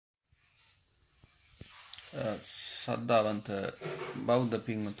සද්ධාවන්ත බෞද්ධ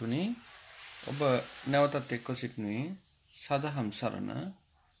පින්වතුනි, ඔබ නැවතත් එක්ව සිටිනුයේ සදහම් සරණ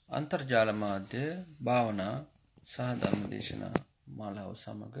අන්තර්ජාල මාධ්‍ය භාවනා සහ ධර්ම දේශනා මාලාව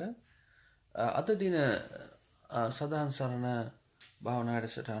සමග අද දින සදහම් සරණ භාවනා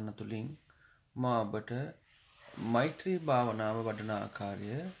ඩසටහන තුලින් මා ඔබට මෛත්‍රී භාවනාව වඩන ආකාරය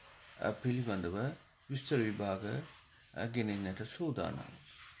පිළිබඳව විස්තර විභාග ගෙනෙන්නට සූදානම්.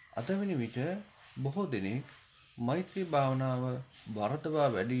 අද වෙන විට බොහෝ දෙනෙක් මෛත්‍රී භාවනාව වර්ධවා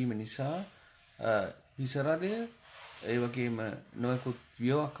වැඩිවීම නිසා හිසරදය ඒ වගේම නොයෙකුත්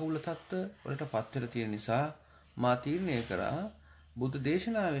ව්‍යවකූල තත්ත්ව වලට පත් වෙලා තියෙන නිසා මා තීරණය කරා බුද්ධ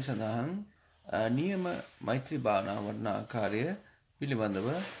දේශනාවේ සඳහන් නියම මෛත්‍රී භාවනාව වඩන ආකාරය පිළිබඳව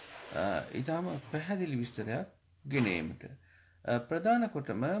ඊටම පැහැදිලි විස්තරයක් ගෙනීමට. ප්‍රධාන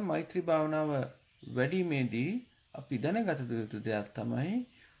කොටම මෛත්‍රී භාවනාව වැඩිීමේදී අපි දැනගත යුතු දෙයක් තමයි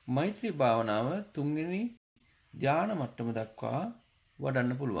මෛත්‍රී භාවනාව තුන්වෙනි ධ්‍යාන මට්ටම දක්වා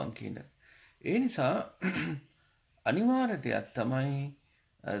වඩන්න පුළුවන් කියන. ඒ නිසා අනිවාර්ය දෙයක් තමයි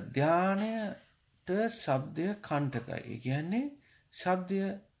ධ්‍යානයට ශබ්දය කණ්ඨකයි. ඒ කියන්නේ ශබ්දය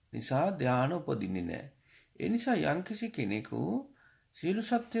නිසා ධ්‍යාන උපදින්නේ නැහැ. ඒ නිසා යම්කිසි කෙනෙකු සියලු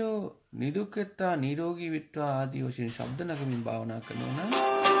සත්‍යෝ නිදුක් වෙත්තා නිරෝගී වෙත්තා ආදී වශයෙන් ශබ්ද නගමින් භාවනා කරනවා නම්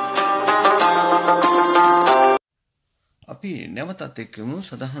අපි නැවතත් එක්කමු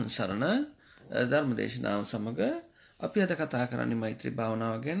සදහම් සරණ ධර්ම දේශනාව සමග. අපි අද කතා කරන්නේ මෛත්‍රී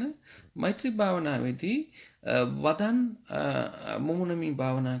භාවනාව ගැන. මෛත්‍රී භාවනාවේදී වදන් මුමුණමින්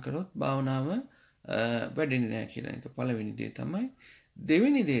භාවනා කරොත් භාවනාව වැඩෙන්නේ නැහැ කියන එක පළවෙනි දේ තමයි.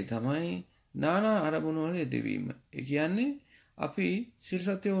 දෙවෙනි දේ තමයි නානා අරමුණු වල යෙදවීම. ඒ කියන්නේ අපි සිල්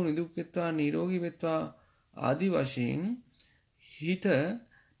සත්‍යෝ නිදුක් වෙත්වා නිරෝගී වෙත්වා ආදී වශයෙන් හිත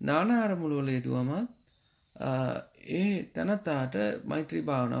නානා අරමුණු වල යෙදුවම ඒ තනතාට මෛත්‍රී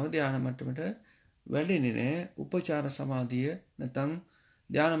භාවනාව ධ්‍යාන මට්ටමට වැඩෙන්නේ නැහැ. උපචාර සමාධිය නැත්නම්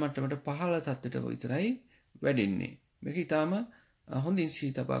ධ්‍යාන මට්ටමට පහළ තත්ත්වයට විතරයි වැඩෙන්නේ. මේක ඊටාම හොඳින්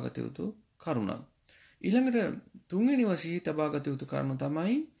සිහි තබා ගත යුතු කරුණක්. ඊළඟට තුන්වෙනිව සිහි තබා ගත යුතු කරුණ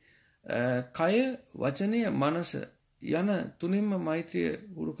තමයි කය, වචනය, මනස යන තුනින්ම මෛත්‍රිය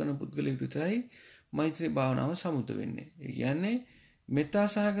වුරු කරන පුද්ගලයෙකුට විතරයි මෛත්‍රී භාවනාව සමුද වෙන්නේ. ඒ කියන්නේ මෙත්තා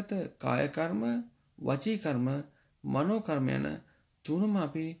සහගත කාය කර්ම, වචී කර්ම, මනෝ කර්ම යන තුනම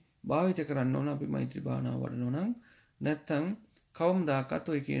අපි භාවිත කරන්න ඕන අපි මෛත්‍රී භාවනාව වඩනවා නම්. නැත්තම් කවමදාකත්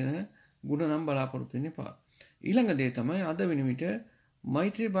ඔය කියන ගුණ නම් බලාපොරොත්තු වෙන්න එපා. ඊළඟ දේ තමයි අද වෙන විට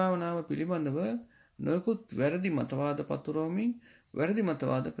මෛත්‍රී භාවනාව පිළිබඳව නොයෙකුත් වැරදි මතවාද පතුරවමින් වැරදි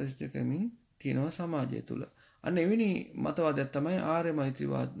මතවාද ප්‍රසිද්ධ කරමින් තියෙනවා සමාජය තුළ. අන්න එවැනි මතවාදයක් තමයි ආර්ය මෛත්‍රී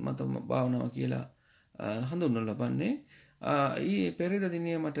මත භාවනාව කියලා හඳුන්වනු ලබන්නේ. ඊ පෙරේද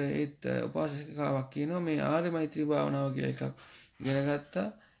දිනේ මට ඒත් උපාසකිකාවක් කියනවා මේ ආර්ය මෛත්‍රී භාවනාව කියලා එකක් ඉගෙන ගත්තා.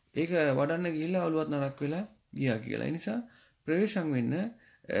 ඒක වඩන්න ගිහිල්ලා ඔළුවත් නරක් වෙලා ගියා කියලා. ඒ නිසා ප්‍රවේශම් වෙන්න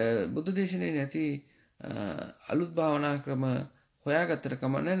බුද්ධ දේශනාවේ නැති අලුත් භාවනා ක්‍රම හොයාගත්තට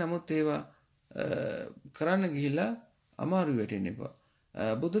කමන්නේ. නමුත් ඒවා කරන්න ගිහිල්ලා අමාරු වෙටෙන්න එපා.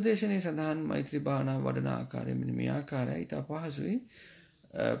 බුද්ධ දේශනාවේ සඳහන් මෛත්‍රී භාවනාව වඩන ආකාරය මෙන්න මේ ආකාරයයි. ඊට අපහසුයි.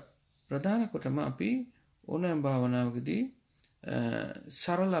 ප්‍රධාන කොටම අපි ඕනෑම භාවනාවකදී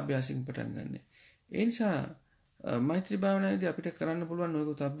සරල අභ්‍යාසකින් පටන් ගන්න. ඒ නිසා මෛත්‍රී භාවනාවේදී අපිට කරන්න පුළුවන්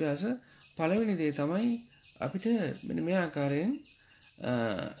නොයෙකුත් අභ්‍යාස. පළවෙනි දේ තමයි අපිට මෙන්න මේ ආකාරයෙන්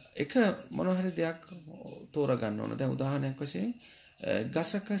එක මොන හරි දෙයක් තෝරගන්න ඕන. දැන් උදාහරණයක් වශයෙන්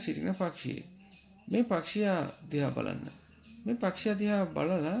ගසක සිටින පක්ෂියෙක්. මේ පක්ෂියා දිහා බලන්න. මේ පක්ෂියා දිහා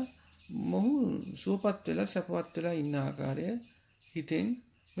බලලා මොහු සුවපත් වෙලා සපවත් වෙලා ඉන්න ආකාරය හිතෙන්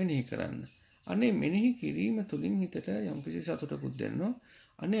මෙනෙහි කරන්න. අනේ මෙනෙහි කිරීම තුළින් හිතට යම්කිසි සතුටකුත් දෙනවා.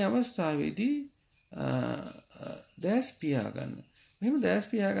 අනේ අවස්ථාවේදී දැස් පියා ගන්න. මෙහෙම දැස්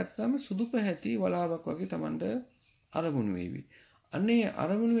පියාගත්තාම සුදු පැහැති වලාවක් වගේ Tamanට අරමුණු වේවි. අනේ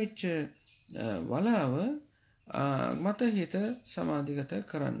අරමුණු වෙච්ච වලාව මත හිත සමාධිගත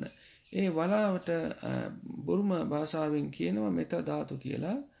කරන්න. ඒ වලාවට බුරුම භාෂාවෙන් කියනවා මෙත ධාතු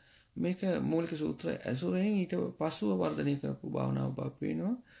කියලා. මේක මූලික සූත්‍ර ඇසුරෙන් ඊට පසුව වර්ධනය කරපු භාවනාව බව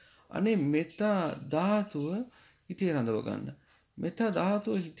පේනවා. අනේ මෙත්තා ධාතුව හිතේ රඳව ගන්න. මෙත්තා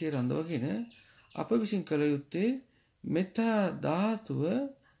ධාතුව හිතේ රඳවගෙන අප විසින් කළ යුත්තේ මෙත්තා ධාතුව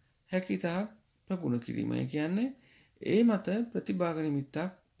හැකිතාක් ප්‍රගුණ කිරීම. ඒ කියන්නේ ඒ මත ප්‍රතිභාග නිමිත්තක්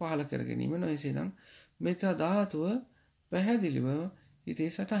පහළ කර ගැනීම නොයසේනම් මෙත්තා ධාතුව පැහැදිලිව හිතේ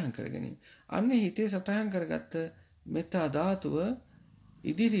සටහන් කර ගැනීම. අන්නේ හිතේ සටහන් කරගත්ත මෙත්තා ධාතුව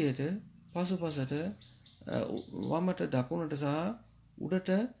ඉදිරියට පසුපසට වමට දකුණට සහ උඩට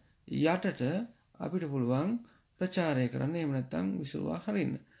යටට අපිට පුළුවන් ප්‍රචාරය කරන්න. එහෙම නැත්නම් විසිරුවා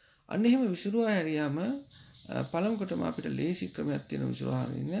හරින්න. අන්න එහෙම විසිරුවා හැරියාම පළමුවටම අපිට ලේසි ක්‍රමයක් තියෙන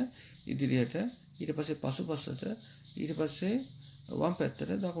විසුරුවාගෙන ඉන්න ඉදිරියට ඊට පස්සේ පසුපසට ඊට පස්සේ වම්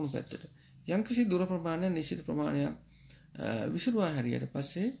පැත්තට දකුණු පැත්තට යම්කිසි දුර ප්‍රමාණයක් නිශ්චිත ප්‍රමාණයක් විසුරුවා හැරියට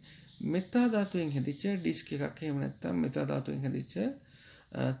පස්සේ මෙත්තා ධාතුවෙන් හැදිච්ච ඩිස්ක් එකක් එහෙම නැත්නම් මෙත්තා ධාතුවෙන් හැදිච්ච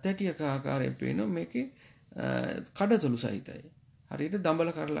තැටියක ආකාරයෙන් පේනවා මේකේ කඩතොළු සහිතයි. හරියට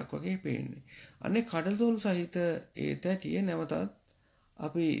දඹල කරලක් වගේ පේන්නේ. අනේ කඩතොළු සහිත ඒ තැටිය නැවතත්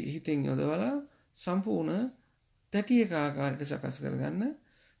අපි හිතෙන් යොදවලා සම්පූර්ණ තැටියක ආකාරයට සකස් කරගන්න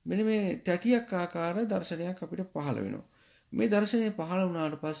මෙන්න මේ තැටියක් ආකාර දර්ශනයක් අපිට පහළ වෙනවා. මේ දර්ශනය පහළ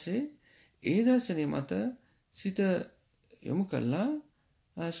වුණාට පස්සේ ඒ දර්ශනය මත සිත යොමු කළා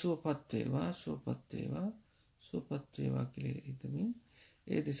සුවපත් වේවා සුවපත් වේවා සුවපත් වේවා කියලා හිතමින්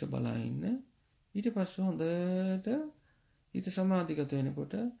ඒ දෙස බලා ඉන්න. ඊට පස්සේ හොඳට හිත සමාධිගත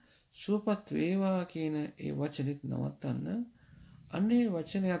වෙනකොට සුවපත් වේවා කියන ඒ වචනෙත් නවත්තන්න. අන්නේ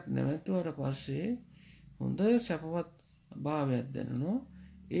වචනයක් නැවතුවට පස්සේ හොඳ සැපවත් භාවයක් දැනෙනවා.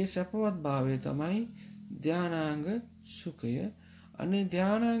 ඒ සැපවත් භාවය තමයි ධානාංග සුඛය. අනේ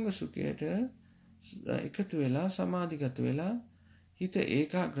ධානාංග සුඛයට එකතු වෙලා සමාධිගත වෙලා හිත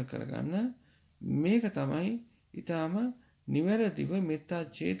ඒකාග්‍ර කරගන්න. මේක තමයි ඊටාම නිවැරදිව මෙත්තා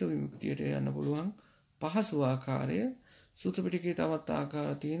චේතෝ විමුක්තියට යන්න පුළුවන් පහසු ආකාරය. සූත්‍ර පිටකේ තවත්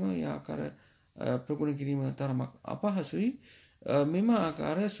ආකාර තියෙනවා. ඒ ආකාර ප්‍රගුණ කිරීම තරමක් අපහසුයි. මෙම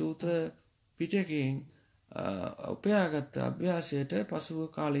ආකාර සූත්‍ර පිටකයෙන් උපයාගත් අභ්‍යාසයට පසුව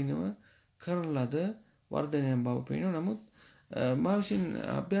කාලිනව කරන ලද වර්ධනයක් බව පේනවා. නමුත් මා විසින්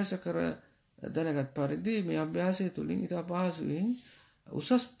අභ්‍යාස කර දැනගත් පරිදි මේ අභ්‍යාසය තුළින් ඉතා පහසුවෙන්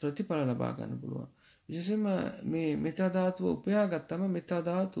උසස් ප්‍රතිඵල ලබා ගන්න පුළුවන්. විශේෂයෙන්ම මේ මෙත්තා ධාතුව උපයාගත්තම මෙත්තා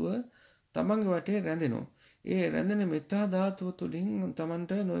ධාතුව තමන්ගේ වටේ රැඳෙනවා. ඒ රැඳෙන මෙත්තා ධාතුව තුළින්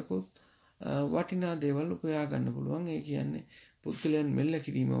තමන්ට නොයෙකුත් වටිනා දේවල් උපයා ගන්න පුළුවන්. ඒ කියන්නේ පුද්ගලයන් මෙල්ල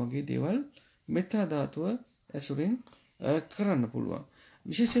කිරීම වගේ දේවල් මෙත්තා ධාතුව ඇසුරින් කරන්න පුළුවන්.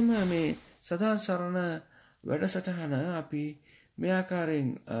 විශේෂයෙන්ම මේ සදා සරණ වැඩසටහන අපි මේ ආකාරයෙන්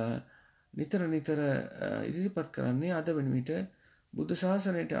නිතර ඉදිරිපත් කරන්නේ අද වෙන විට බුද්ධ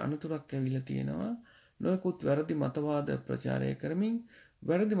ශාසනයට අනුතුරක් ඇවිල්ලා තියෙනවා. නොයෙකුත් වැරදි මතවාද ප්‍රචාරය කරමින්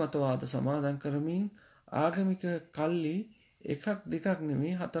වැරදි මතවාද සමාදන් කරමින් ආගමික කල්ලි එකක් දෙකක්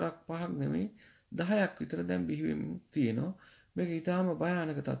නෙමෙයි 4ක් 5ක් නෙමෙයි 10ක් විතර දැන් බිහි වෙමින් තියෙනවා. මේක ඊටාම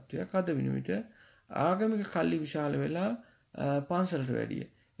භයානක තත්වයක්. අද වෙන විට ආගමික කල්ලි විශාල වෙලා පන්සලට වැඩිය.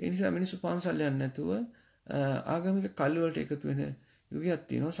 ඒ නිසා මිනිස්සු පන්සල් යන්නේ නැතුව ආගමික කල්ලි වලට එකතු වෙන යුගයක්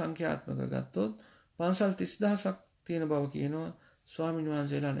තියෙනවා. සංඛ්‍යාත්මක ගත්තොත් පන්සල් 30000ක් තියෙන බව කියනවා ස්වාමීන්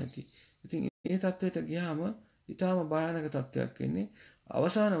වහන්සේලා නැති. ඉතින් මේ තත්වයට ගියාම ඊටාම භයානක තත්වයක් වෙන්නේ.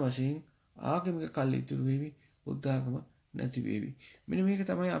 අවසාන වශයෙන් ආගමික කල්ලි ඉතුරු වෙවි, බුද්ධ ආගම නැති වේවි. මෙන්න මේක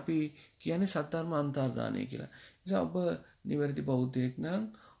තමයි අපි කියන්නේ සද්ධර්ම අන්තර්දානය කියලා. නිසා ඔබ නිවැරදි බෞද්ධයෙක් නම්,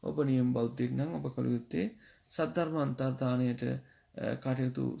 ඔබ නියම බෞද්ධයෙක් නම් ඔබ කළ යුත්තේ සද්ධර්ම අන්තර්දානයට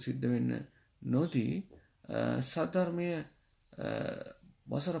කටයුතු සිද්ධ වෙන්න නොදී සද්ධර්මයේ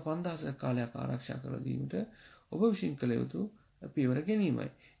වසර 5000ක කාලයක් ආරක්ෂා කර දීමට ඔබ විසින් කළ යුතු පියවර ගැනීමයි.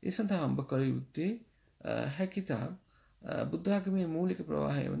 ඒ සඳහා ඔබ කළ යුත්තේ හැකිතාක් බුද්ධ ආගමේ මූලික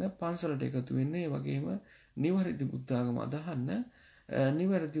ප්‍රවාහය වන පන්සලට එකතු වෙන්න, ඒ වගේම නිවැරදි බුද්ධ ආගම අදහන්න,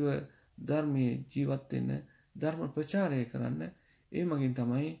 නිවැරදිව ධර්මයේ ජීවත් වෙන්න, ධර්ම ප්‍රචාරය කරන්න. ඒ මගින්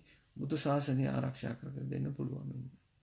තමයි බුදු ශාසනය ආරක්ෂා කර දෙන්න පුළුවන් වෙන්නේ.